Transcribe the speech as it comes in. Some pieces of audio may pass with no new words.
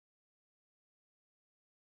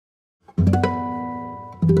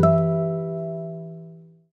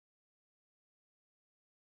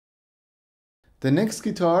The next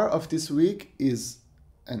guitar of this week is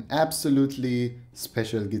an absolutely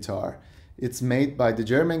special guitar. It's made by the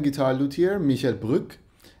German guitar luthier Michel Brück,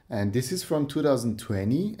 and this is from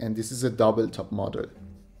 2020, and this is a double top model.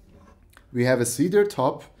 We have a cedar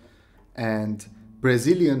top and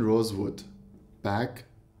Brazilian rosewood back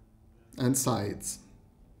and sides.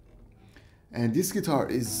 And this guitar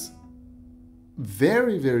is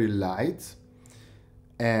very, very light,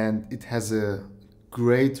 and it has a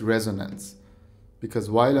great resonance, because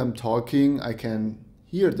while I'm talking I can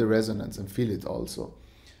hear the resonance and feel it also.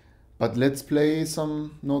 But let's play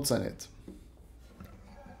some notes on it.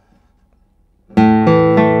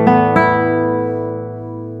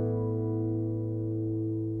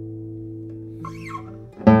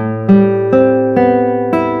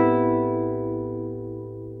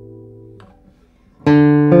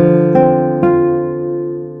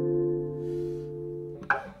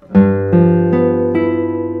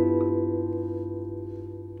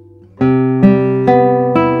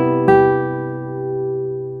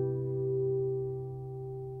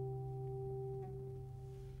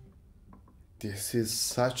 This is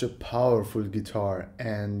such a powerful guitar,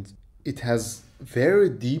 and it has very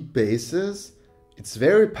deep basses. It's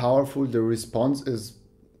very powerful. The response is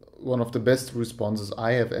one of the best responses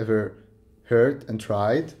I have ever heard and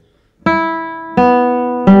tried.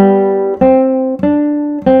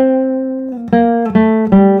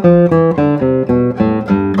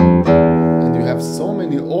 And you have so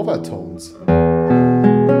many overtones.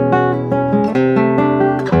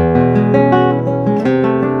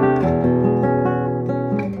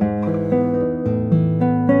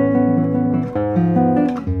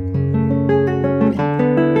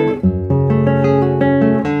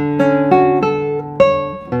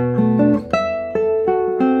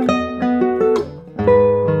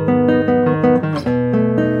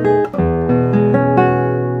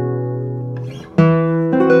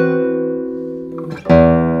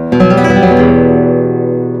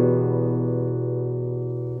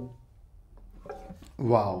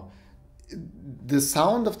 Wow, the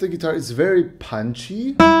sound of the guitar is very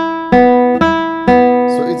punchy, so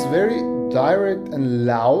it's very direct and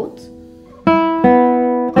loud,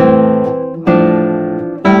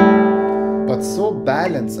 but so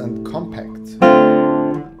balanced and compact.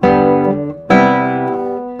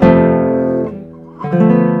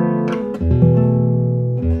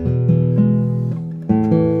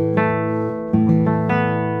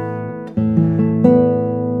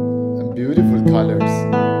 And beautiful colors.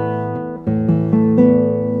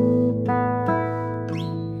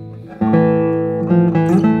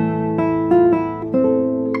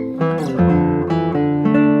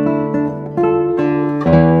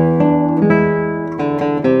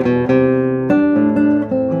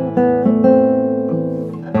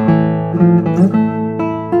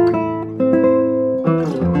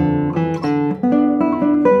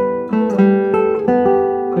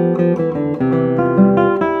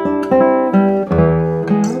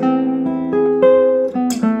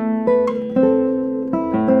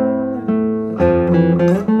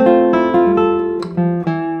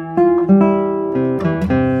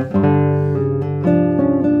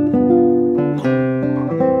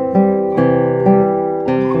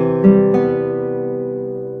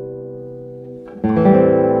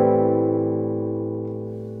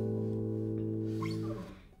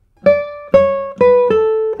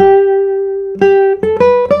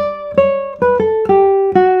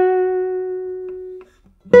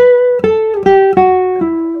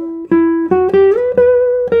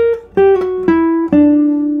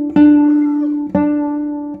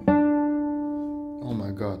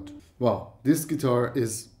 Wow, this guitar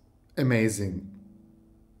is amazing.